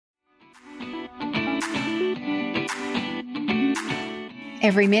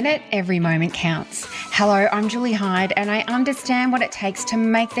Every minute, every moment counts. Hello, I'm Julie Hyde, and I understand what it takes to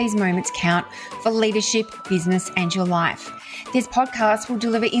make these moments count for leadership, business, and your life. This podcast will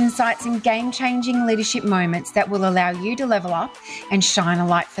deliver insights and game-changing leadership moments that will allow you to level up and shine a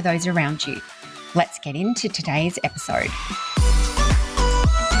light for those around you. Let's get into today's episode.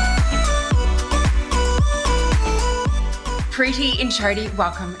 Preeti Inchodi,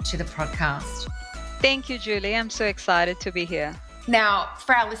 welcome to the podcast. Thank you, Julie. I'm so excited to be here. Now,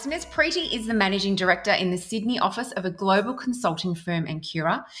 for our listeners, Preeti is the Managing Director in the Sydney office of a global consulting firm,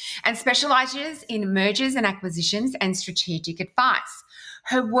 Ancura, and specialises in mergers and acquisitions and strategic advice.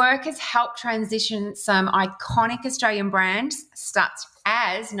 Her work has helped transition some iconic Australian brands, such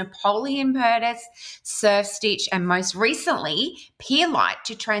as Napoleon Purtis, Surf Stitch, and most recently, Peerlite,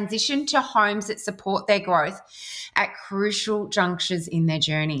 to transition to homes that support their growth at crucial junctures in their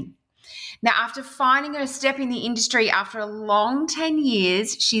journey. Now, after finding her step in the industry after a long 10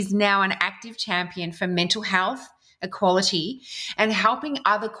 years, she's now an active champion for mental health, equality, and helping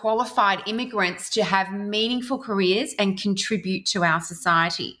other qualified immigrants to have meaningful careers and contribute to our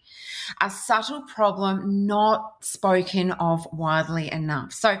society. A subtle problem not spoken of widely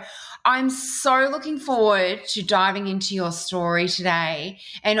enough. So I'm so looking forward to diving into your story today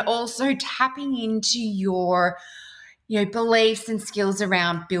and also tapping into your beliefs and skills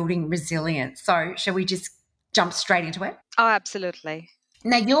around building resilience. So shall we just jump straight into it? Oh, absolutely.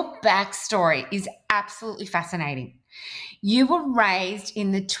 Now, your backstory is absolutely fascinating. You were raised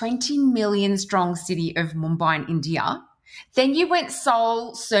in the 20 million strong city of Mumbai in India. Then you went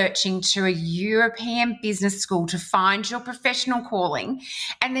soul searching to a European business school to find your professional calling.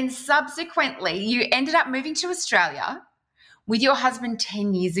 And then subsequently, you ended up moving to Australia with your husband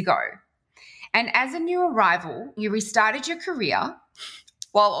 10 years ago. And as a new arrival, you restarted your career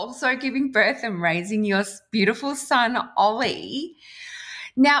while also giving birth and raising your beautiful son, Ollie.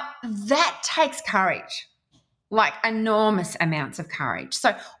 Now, that takes courage, like enormous amounts of courage.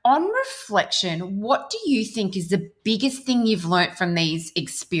 So on reflection, what do you think is the biggest thing you've learnt from these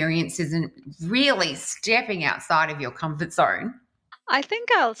experiences and really stepping outside of your comfort zone? I think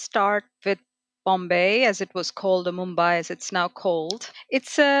I'll start with Bombay, as it was called, or Mumbai, as it's now called.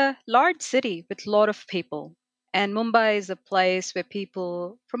 It's a large city with a lot of people. And Mumbai is a place where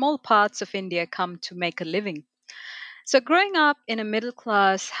people from all parts of India come to make a living. So growing up in a middle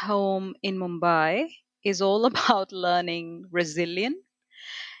class home in Mumbai is all about learning resilience,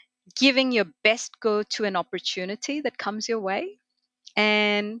 giving your best go to an opportunity that comes your way,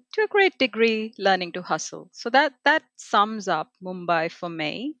 and to a great degree learning to hustle. So that sums up Mumbai for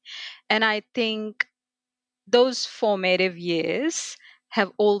me. And I think those formative years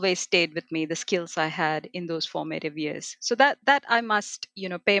have always stayed with me, the skills I had in those formative years. So that I must,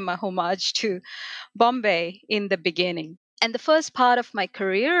 pay my homage to Bombay in the beginning. And the first part of my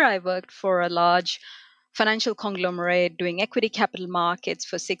career, I worked for a large financial conglomerate doing equity capital markets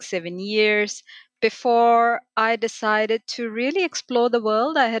for 6-7 years before I decided to really explore the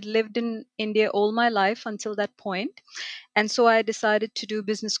world. I had lived in India all my life until that point. And so I decided to do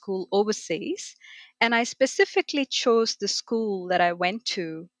business school overseas. And I specifically chose the school that I went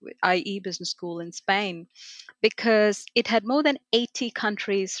to, i.e., business school in Spain, because it had more than 80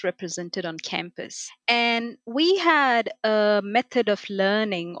 countries represented on campus. And we had a method of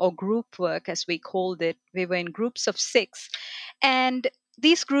learning, or group work as we called it. We were in groups of 6. And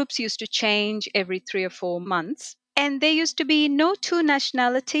these groups used to change every 3 or 4 months. And there used to be no 2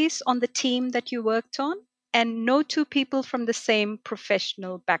 nationalities on the team that you worked on, and no 2 people from the same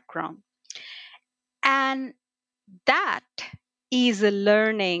professional background. And that is a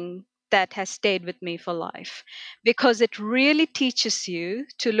learning that has stayed with me for life, because it really teaches you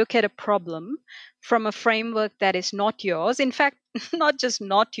to look at a problem from a framework that is not yours. In fact, not just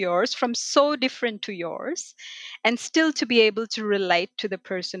not yours, from so different to yours, and still to be able to relate to the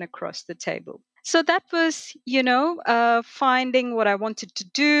person across the table. So that was, finding what I wanted to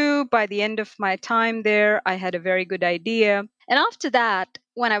do. By the end of my time there, I had a very good idea. And after that,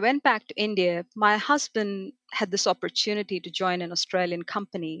 when I went back to India, my husband had this opportunity to join an Australian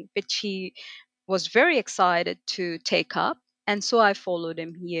company, which he was very excited to take up. And so I followed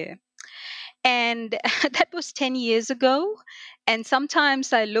him here. And that was 10 years ago. And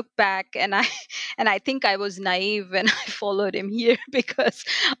sometimes I look back and I think I was naive when I followed him here, because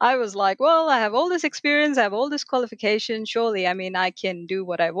I was like, well, I have all this experience, I have all this qualification. Surely, I can do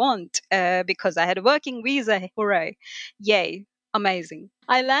what I want, because I had a working visa. Hooray. Yay. Amazing.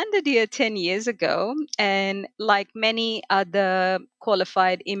 I landed here 10 years ago, and like many other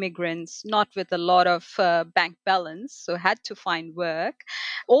qualified immigrants, not with a lot of bank balance, so had to find work.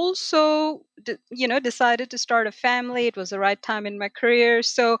 Also, decided to start a family. It was the right time in my career.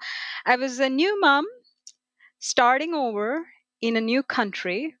 So I was a new mom starting over in a new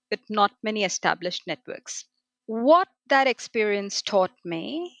country with not many established networks. What that experience taught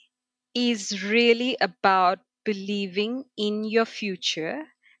me is really about believing in your future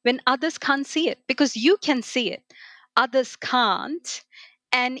when others can't see it, because you can see it, others can't.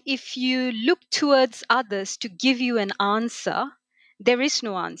 And if you look towards others to give you an answer, there is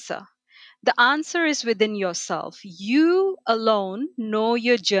no answer. The answer is within yourself. You alone know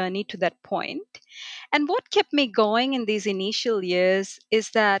your journey to that point. And what kept me going in these initial years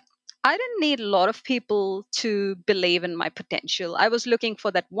is that I didn't need a lot of people to believe in my potential. I was looking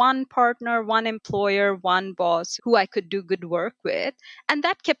for that one partner, one employer, one boss who I could do good work with. And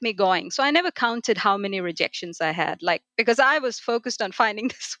that kept me going. So I never counted how many rejections I had, like, because I was focused on finding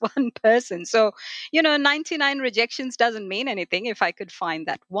this one person. So, 99 rejections doesn't mean anything if I could find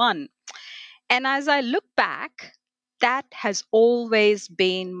that one. And as I look back, that has always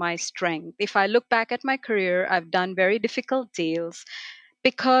been my strength. If I look back at my career, I've done very difficult deals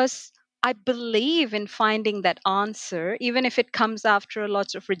because I believe in finding that answer, even if it comes after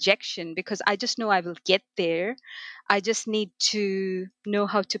lots of rejection, because I just know I will get there. I just need to know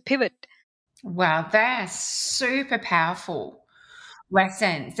how to pivot. Wow, that's super powerful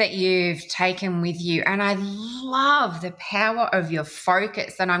lessons that you've taken with you. And I love the power of your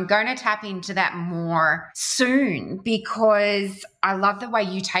focus. And I'm going to tap into that more soon because I love the way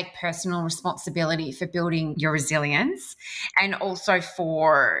you take personal responsibility for building your resilience and also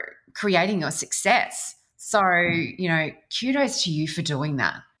for creating your success. So, kudos to you for doing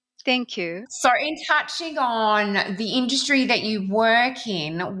that. Thank you. So, in touching on the industry that you work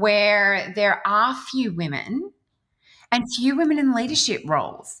in, where there are few women and few women in leadership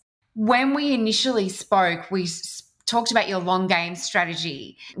roles. When we initially spoke, we talked about your long game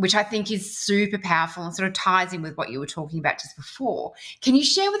strategy, which I think is super powerful and sort of ties in with what you were talking about just before. Can you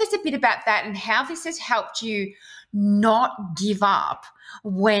share with us a bit about that and how this has helped you not give up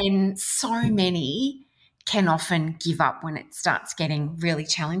when so many can often give up when it starts getting really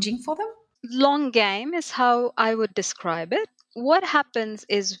challenging for them? Long game is how I would describe it. What happens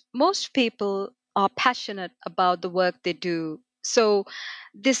is most people are passionate about the work they do. So,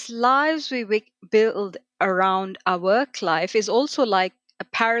 this lives build around our work life is also like a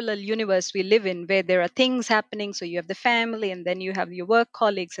parallel universe we live in where there are things happening. So, you have the family, and then you have your work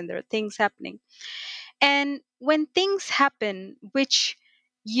colleagues, and there are things happening. And when things happen which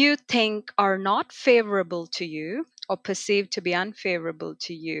you think are not favorable to you or perceived to be unfavorable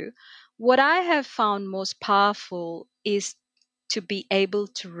to you, what I have found most powerful is to be able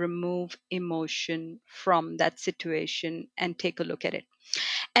to remove emotion from that situation and take a look at it.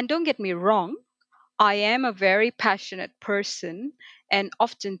 And don't get me wrong, I am a very passionate person, and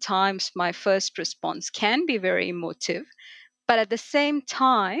oftentimes my first response can be very emotive. But at the same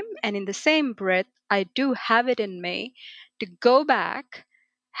time, and in the same breath, I do have it in me to go back,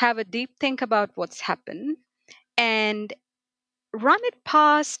 have a deep think about what's happened, and run it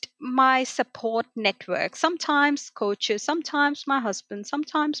past my support network. Sometimes coaches, sometimes my husband,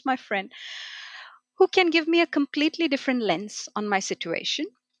 sometimes my friend, who can give me a completely different lens on my situation.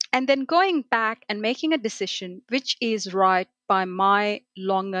 And then going back and making a decision which is right by my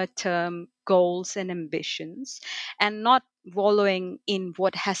longer term goals and ambitions, and not wallowing in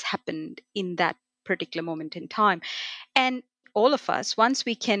what has happened in that particular moment in time. And all of us, once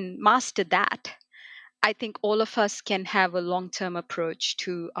we can master that, I think all of us can have a long term approach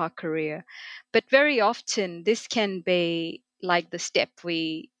to our career. But very often, this can be like the step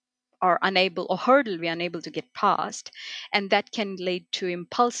we are unable or hurdle we're unable to get past. And that can lead to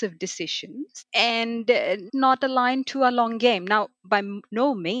impulsive decisions and not aligned to a long game. Now, by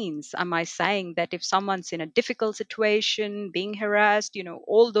no means am I saying that if someone's in a difficult situation, being harassed,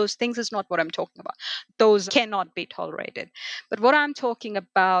 all those things is not what I'm talking about. Those cannot be tolerated. But what I'm talking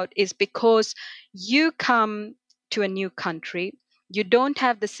about is because you come to a new country, you don't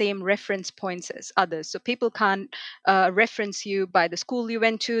have the same reference points as others. So people can't reference you by the school you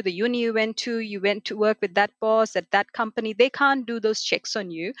went to, the uni you went to work with that boss at that company. They can't do those checks on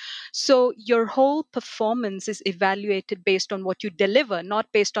you. So your whole performance is evaluated based on what you deliver,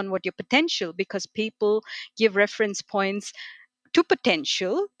 not based on what your potential, because people give reference points to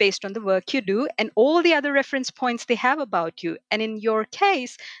potential based on the work you do and all the other reference points they have about you. And in your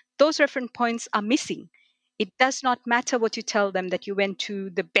case, those reference points are missing. It does not matter what you tell them, that you went to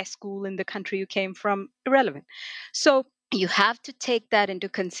the best school in the country you came from, irrelevant. So You have to take that into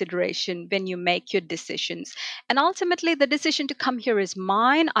consideration when you make your decisions. And ultimately, the decision to come here is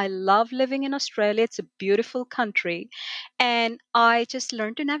mine. I love living in Australia, it's a beautiful country. And I just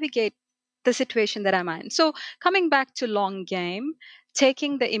learned to navigate the situation that I'm in. So, coming back to long game,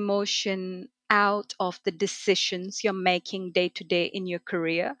 taking the emotion out of the decisions you're making day to day in your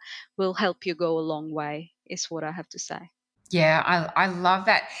career will help you go a long way, is what I have to say. Yeah, I love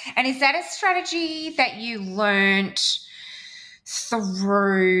that. And is that a strategy that you learnt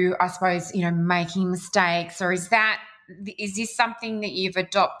through, I suppose, making mistakes, or is this something that you've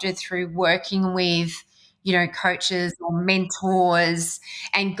adopted through working with, coaches or mentors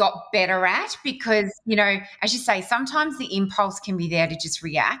and got better at? Because, as you say, sometimes the impulse can be there to just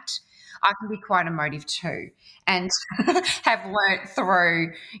react. I can be quite emotive too, and have learnt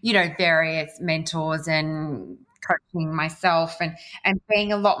through, various mentors and coaching myself and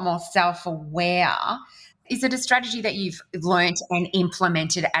being a lot more self-aware. Is it a strategy that you've learnt and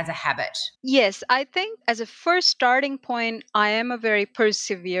implemented as a habit? Yes, I think as a first starting point, I am a very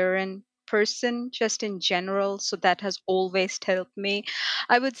perseverant person just in general. So that has always helped me.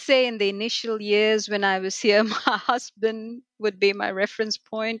 I would say in the initial years when I was here, my husband would be my reference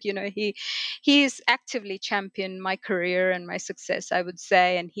point. He's actively championed my career and my success, I would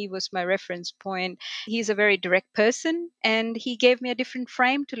say, and he was my reference point. He's a very direct person and he gave me a different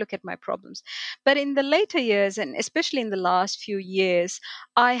frame to look at my problems. But in the later years, and especially in the last few years,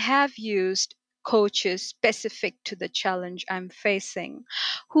 I have used coaches specific to the challenge I'm facing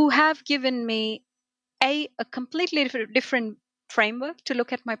who have given me a completely different framework to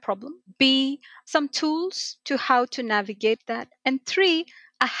look at my problem, B, some tools to how to navigate that, and three,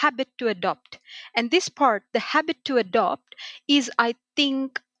 a habit to adopt. And this part, the habit to adopt, is, I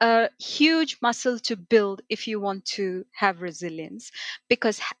think, a huge muscle to build if you want to have resilience,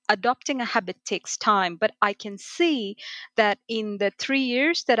 because adopting a habit takes time. But I can see that in the 3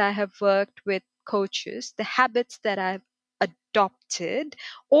 years that I have worked with coaches, the habits that I've adopted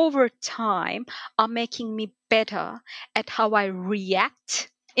over time are making me better at how I react.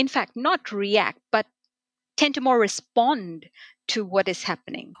 In fact, not react, but tend to more respond to what is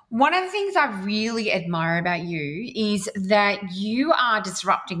happening. One of the things I really admire about you is that you are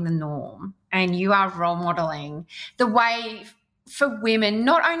disrupting the norm and you are role modeling the way for women,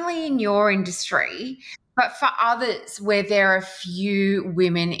 not only in your industry, but for others where there are few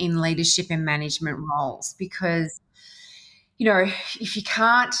women in leadership and management roles. Because, if you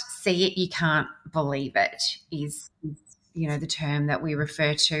can't see it, you can't believe it, is the term that we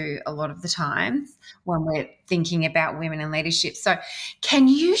refer to a lot of the time when we're thinking about women in leadership. So, can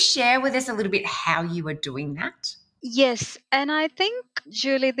you share with us a little bit how you are doing that? Yes, and I think,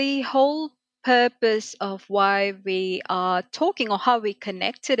 Julie, the whole purpose of why we are talking or how we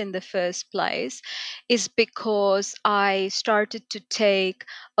connected in the first place is because I started to take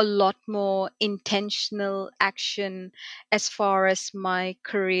a lot more intentional action as far as my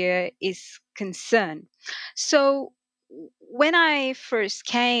career is concerned. So, when I first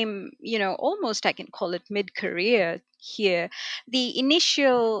came, almost I can call it mid career here, the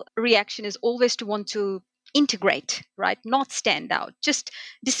initial reaction is always to want to integrate, right? Not stand out, just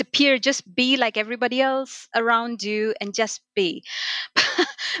disappear, just be like everybody else around you and just be.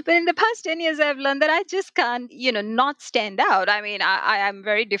 But in the past 10 years, I've learned that I just can't, not stand out. I mean, I am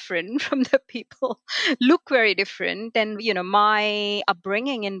very different from the people, look very different. And, my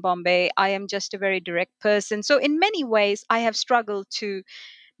upbringing in Bombay, I am just a very direct person. So in many ways, I have struggled to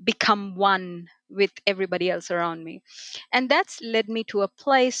become one with everybody else around me. And that's led me to a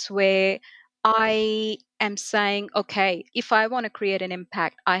place where I am saying, okay, if I want to create an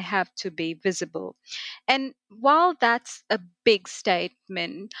impact, I have to be visible. And while that's a big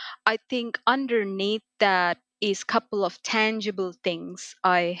statement, I think underneath that is a couple of tangible things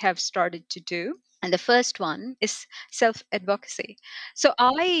I have started to do. And the first one is self advocacy. So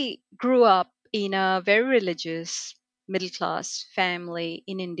I grew up in a very religious middle class family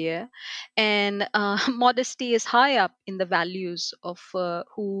in India, and modesty is high up in the values of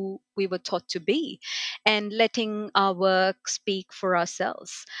who we were taught to be, and letting our work speak for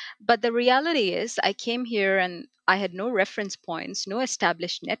ourselves. But the reality is, I came here and I had no reference points, no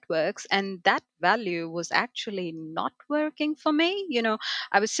established networks, and that value was actually not working for me.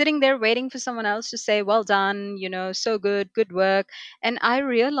 I was sitting there waiting for someone else to say, well done, so good, good work. And I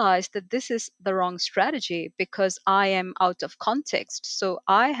realized that this is the wrong strategy because I am out of context. So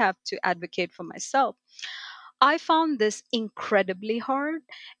I have to advocate for myself. I found this incredibly hard,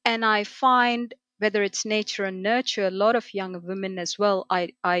 and I find whether it's nature and nurture, a lot of young women as well,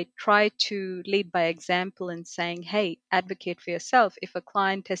 I try to lead by example in saying, hey, advocate for yourself. If a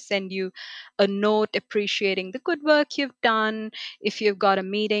client has sent you a note appreciating the good work you've done, if you've got a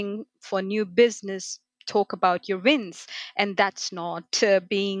meeting for new business, talk about your wins. And that's not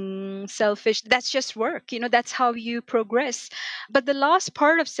being selfish. That's just work. That's how you progress. But the last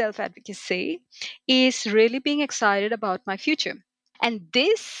part of self advocacy is really being excited about my future. And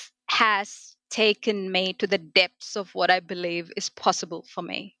this has taken me to the depths of what I believe is possible for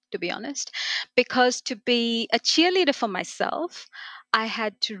me, to be honest. Because to be a cheerleader for myself, I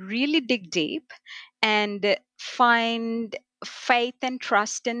had to really dig deep and find faith and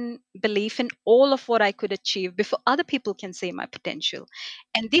trust and belief in all of what I could achieve before other people can see my potential.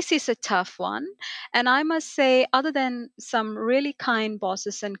 And this is a tough one. And I must say, other than some really kind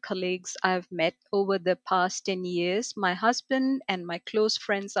bosses and colleagues I've met over the past 10 years, my husband and my close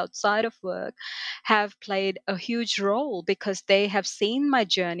friends outside of work have played a huge role because they have seen my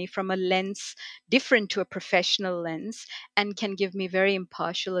journey from a lens different to a professional lens and can give me very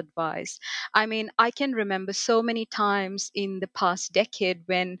impartial advice. I mean, I can remember so many times in the past decade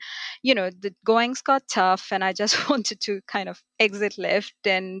when, the goings got tough and I just wanted to kind of exit left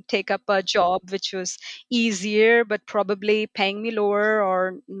and take up a job which was easier but probably paying me lower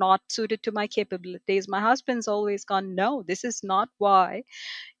or not suited to my capabilities. My husband's always gone, no, this is not why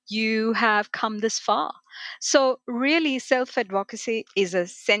you have come this far. So, really, self advocacy is a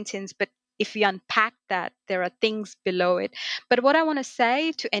sentence, but if we unpack that, there are things below it. But what I want to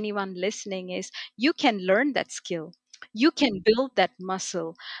say to anyone listening is you can learn that skill, you can build that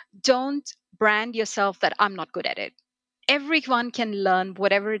muscle. Don't brand yourself that I'm not good at it. Everyone can learn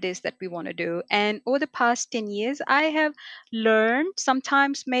whatever it is that we want to do. And over the past 10 years, I have learned,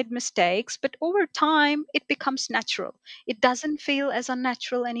 sometimes made mistakes, but over time, it becomes natural. It doesn't feel as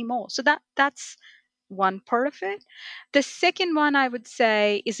unnatural anymore. So that's one part of it. The second one I would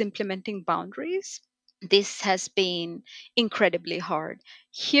say is implementing boundaries. This has been incredibly hard.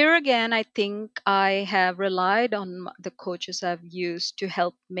 Here again, I think I have relied on the coaches I've used to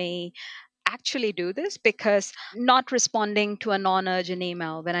help me actually do this, because not responding to a non urgent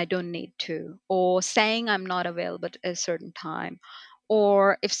email when I don't need to, or saying I'm not available at a certain time,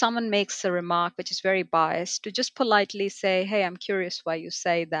 or if someone makes a remark which is very biased, to just politely say, hey, I'm curious why you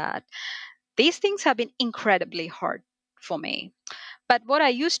say that. These things have been incredibly hard for me. But what I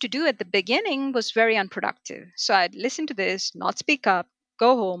used to do at the beginning was very unproductive. So I'd listen to this, not speak up,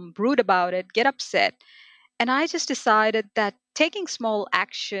 go home, brood about it, get upset. And I just decided that taking small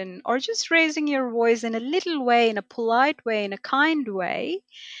action or just raising your voice in a little way, in a polite way, in a kind way,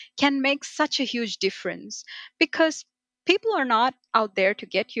 can make such a huge difference, because people are not out there to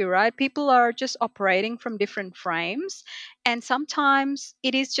get you, right? People are just operating from different frames. And sometimes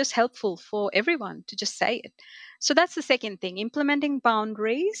it is just helpful for everyone to just say it. So that's the second thing, implementing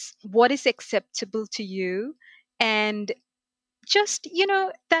boundaries, what is acceptable to you, and just,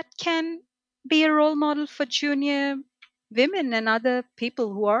 that can be a role model for junior women and other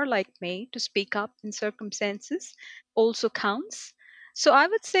people who are like me to speak up in circumstances also counts. So I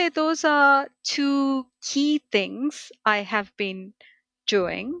would say those are two key things I have been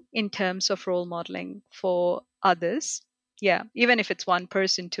doing in terms of role modeling for others. Yeah, even if it's one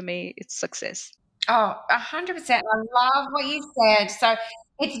person, to me, it's success. Oh, 100%. I love what you said. So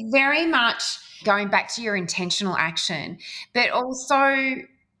it's very much going back to your intentional action, but also,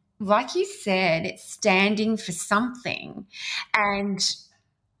 like you said, it's standing for something and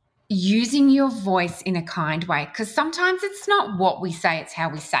using your voice in a kind way. Because sometimes it's not what we say, it's how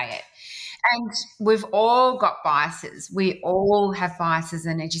we say it. And we've all got biases. We all have biases.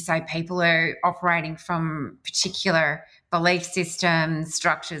 And as you say, people are operating from particular belief systems,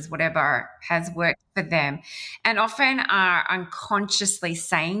 structures, whatever has worked for them, and often are unconsciously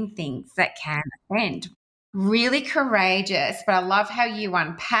saying things that can offend. Really courageous. But I love how you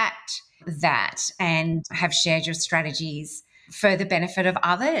unpacked that and have shared your strategies for the benefit of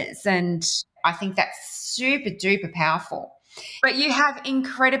others. And I think that's super duper powerful. But you have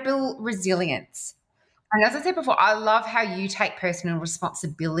incredible resilience. And as I said before, I love how you take personal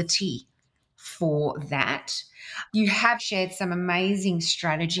responsibility for that. You have shared some amazing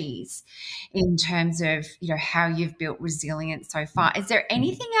strategies in terms of, how you've built resilience so far. Is there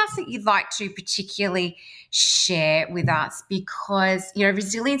anything else that you'd like to particularly share with us? Because,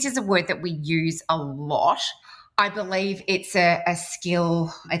 resilience is a word that we use a lot. I believe it's a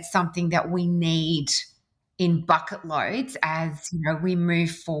skill. It's something that we need in bucket loads as we move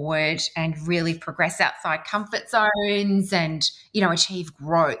forward and really progress outside comfort zones and achieve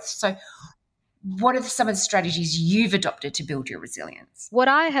growth. So What are some of the strategies you've adopted to build your resilience? What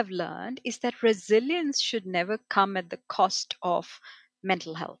I have learned is that resilience should never come at the cost of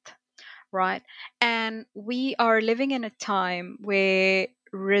mental health, right? And we are living in a time where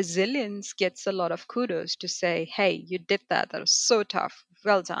resilience gets a lot of kudos to say, hey, you did that. That was so tough.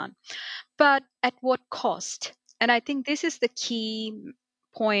 Well done. But at what cost? And I think this is the key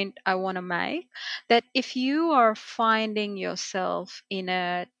point I want to make, that if you are finding yourself in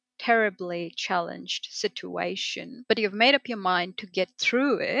a terribly challenged situation, but you've made up your mind to get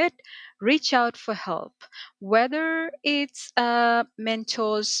through it, reach out for help. Whether it's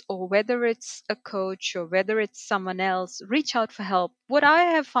mentors or whether it's a coach or whether it's someone else, reach out for help. What I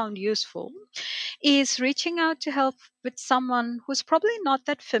have found useful is reaching out to help with someone who's probably not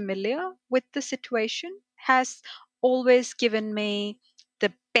that familiar with the situation, has always given me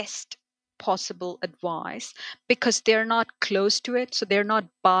the best possible advice because they're not close to it. So they're not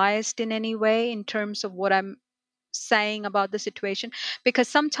biased in any way in terms of what I'm saying about the situation. Because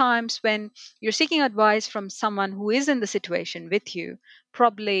sometimes when you're seeking advice from someone who is in the situation with you,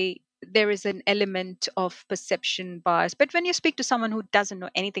 probably there is an element of perception bias. But when you speak to someone who doesn't know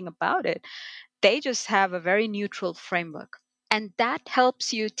anything about it, they just have a very neutral framework. And that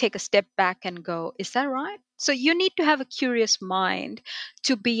helps you take a step back and go, is that right? So you need to have a curious mind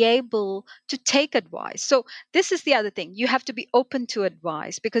to be able to take advice. So this is the other thing. You have to be open to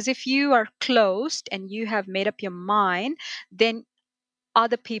advice, because if you are closed and you have made up your mind, then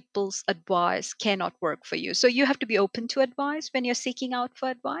other people's advice cannot work for you. So you have to be open to advice when you're seeking out for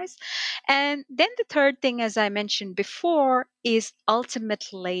advice. And then the third thing, as I mentioned before, is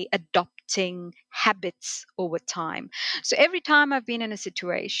ultimately adopting habits over time. So every time I've been in a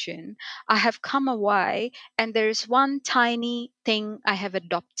situation, I have come away and there's one tiny thing I have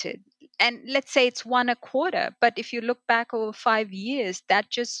adopted. And let's say it's one a quarter, but if you look back over 5 years, that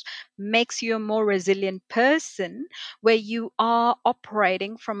just makes you a more resilient person, where you are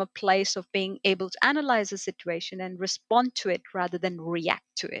operating from a place of being able to analyze a situation and respond to it rather than react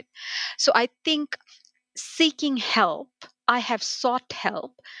to it. So I think seeking help, I have sought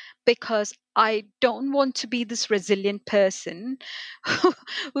help because I don't want to be this resilient person who,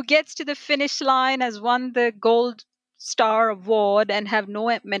 who gets to the finish line, has won the gold star award, and have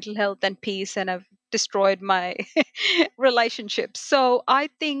no mental health and peace, and have destroyed my relationships. So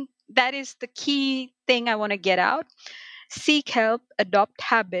I think that is the key thing I want to get out. Seek help, adopt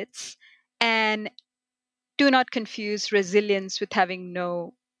habits, and do not confuse resilience with having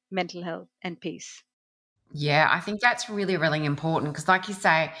no mental health and peace. Yeah, I think that's really, really important because, like you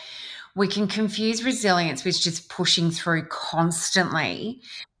say, we can confuse resilience with just pushing through constantly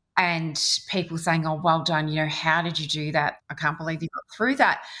and people saying, oh, well done, how did you do that? I can't believe you got through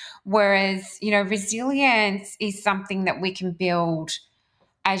that. Whereas, resilience is something that we can build,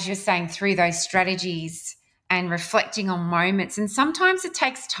 as you're saying, through those strategies and reflecting on moments. And sometimes it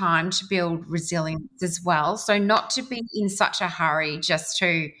takes time to build resilience as well. So, not to be in such a hurry just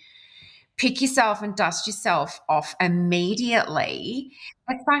to pick yourself and dust yourself off immediately.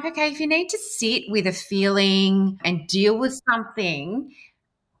 It's like, okay, if you need to sit with a feeling and deal with something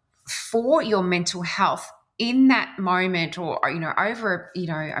for your mental health in that moment, or over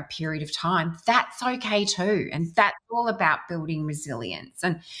a period of time, that's okay too. And that's all about building resilience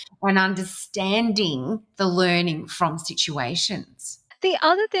and understanding the learning from situations. The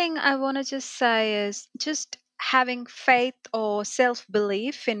other thing I want to just say is just having faith or self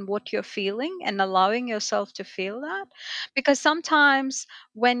belief in what you're feeling and allowing yourself to feel that. Because sometimes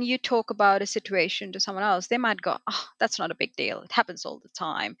when you talk about a situation to someone else, they might go, oh, that's not a big deal. It happens all the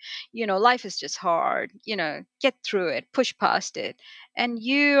time. Life is just hard. Get through it, push past it. And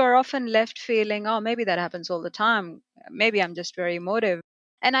you are often left feeling, oh, maybe that happens all the time. Maybe I'm just very emotive.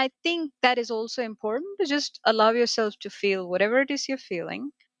 And I think that is also important to just allow yourself to feel whatever it is you're feeling,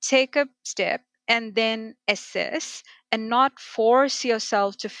 take a step, and then assess, and not force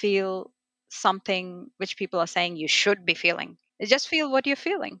yourself to feel something which people are saying you should be feeling. Just feel what you're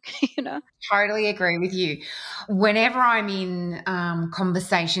feeling, you know? Totally agree with you. Whenever I'm in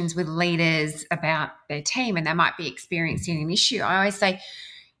conversations with leaders about their team and they might be experiencing an issue, I always say,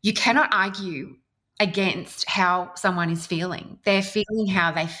 you cannot argue against how someone is feeling. They're feeling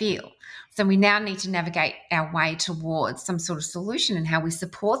how they feel. So we now need to navigate our way towards some sort of solution and how we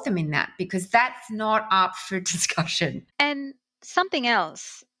support them in that, because that's not up for discussion. And something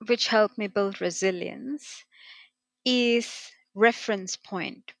else which helped me build resilience is reference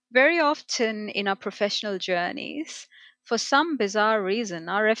point. Very often in our professional journeys, for some bizarre reason,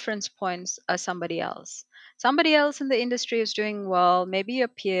 our reference points are somebody else. Somebody else in the industry is doing well, maybe your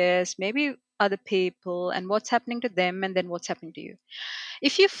peers, maybe other people and what's happening to them and then what's happening to you.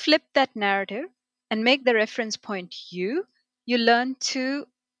 If you flip that narrative and make the reference point you learn to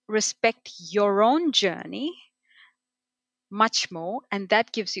respect your own journey much more, and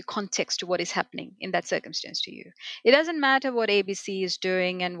that gives you context to what is happening in that circumstance to you. It doesn't matter what ABC is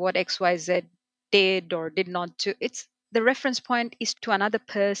doing and what XYZ did or did not do. It's the reference point is to another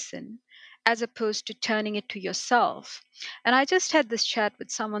person as opposed to turning it to yourself. And I just had this chat with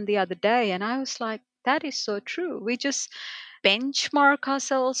someone the other day, and I was like, that is so true. We just benchmark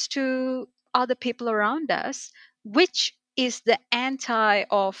ourselves to other people around us, which is the anti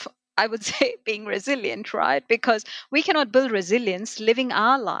of, I would say, being resilient, right? Because we cannot build resilience living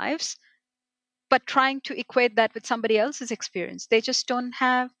our lives, but trying to equate that with somebody else's experience. They just don't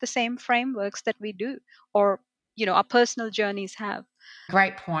have the same frameworks that we do, or, our personal journeys have.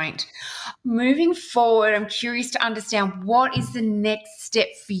 Great point. Moving forward, I'm curious to understand, what is the next step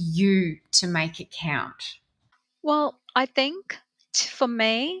for you to make it count? Well, I think for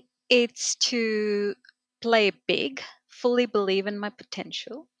me, it's to play big, fully believe in my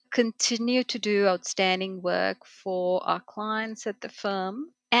potential, continue to do outstanding work for our clients at the firm,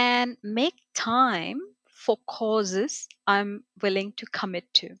 and make time for causes I'm willing to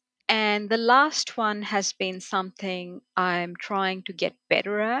commit to. And the last one has been something I'm trying to get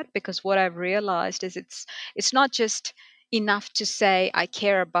better at, because what I've realized is it's not just enough to say I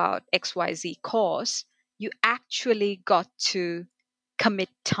care about XYZ cause. You actually got to commit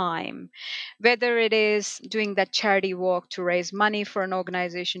time, whether it is doing that charity walk to raise money for an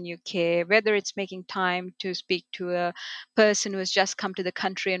organization you care, whether it's making time to speak to a person who has just come to the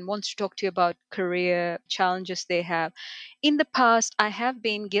country and wants to talk to you about career challenges they have. In the past, I have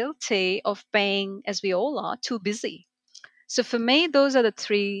been guilty of being, as we all are, too busy. So for me, those are the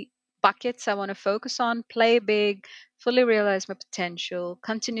three buckets I want to focus on: play big, fully realize my potential,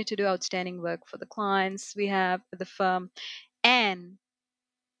 continue to do outstanding work for the clients we have at the firm, and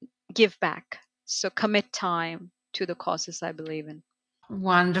give back. So commit time to the causes I believe in.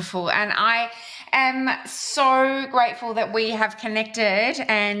 Wonderful. And I am so grateful that we have connected,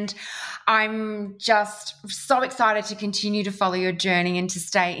 and I'm just so excited to continue to follow your journey and to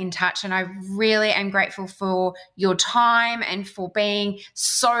stay in touch. And I really am grateful for your time and for being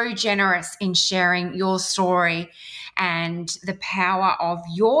so generous in sharing your story and the power of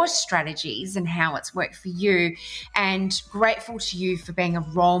your strategies and how it's worked for you, and grateful to you for being a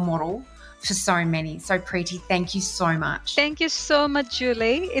role model for so many. So Preeti, thank you so much. Thank you so much,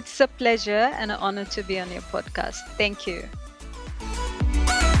 Julie. It's a pleasure and an honor to be on your podcast. Thank you.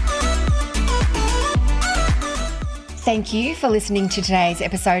 Thank you for listening to today's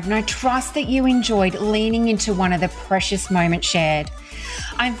episode, and I trust that you enjoyed leaning into one of the precious moments shared.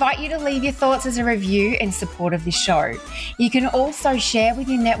 I invite you to leave your thoughts as a review in support of this show. You can also share with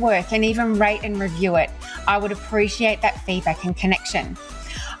your network and even rate and review it. I would appreciate that feedback and connection.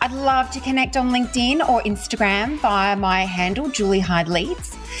 I'd love to connect on LinkedIn or Instagram via my handle, Julie Hyde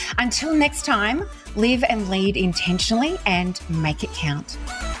Leads. Until next time, live and lead intentionally and make it count.